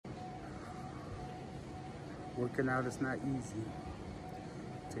Working out is not easy.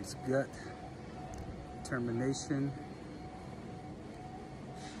 It takes gut, determination,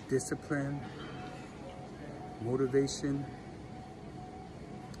 discipline, motivation,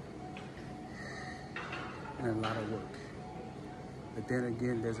 and a lot of work. But then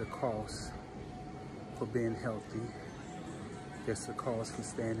again, there's a cost for being healthy. There's a cost for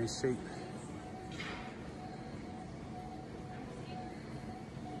staying in shape.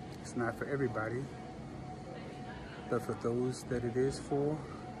 It's not for everybody, but for those that it is for,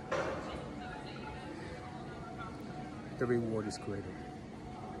 the reward is greater.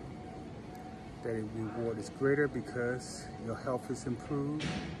 The reward is greater because your health is improved,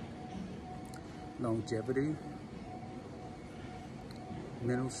 longevity,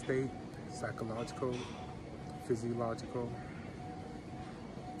 mental state, psychological, physiological,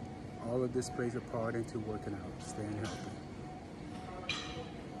 all of this plays a part into working out, staying healthy.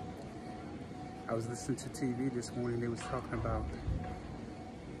 I was listening to TV this morning, they was talking about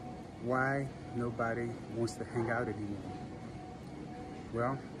why nobody wants to hang out anymore.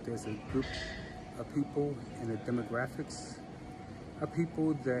 Well, there's a group of people in the demographics of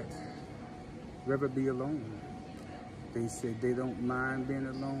people that rather be alone. They said they don't mind being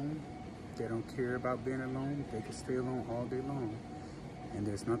alone. They don't care about being alone. They can stay alone all day long. And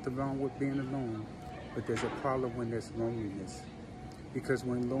there's nothing wrong with being alone, but there's a problem when there's loneliness. Because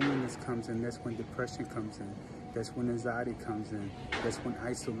when loneliness comes in, that's when depression comes in. That's when anxiety comes in. That's when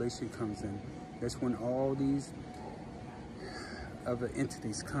isolation comes in. That's when all these other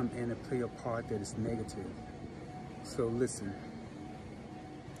entities come in and play a part that is negative. So listen,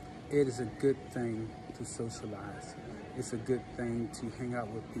 it is a good thing to socialize. It's a good thing to hang out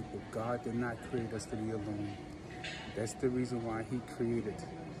with people. God did not create us to be alone. That's the reason why he created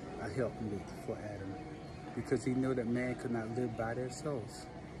a helpmate for Adam, because he knew that man could not live by themselves.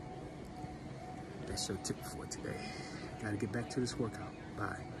 That's your tip for today. Gotta get back to this workout.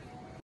 Bye.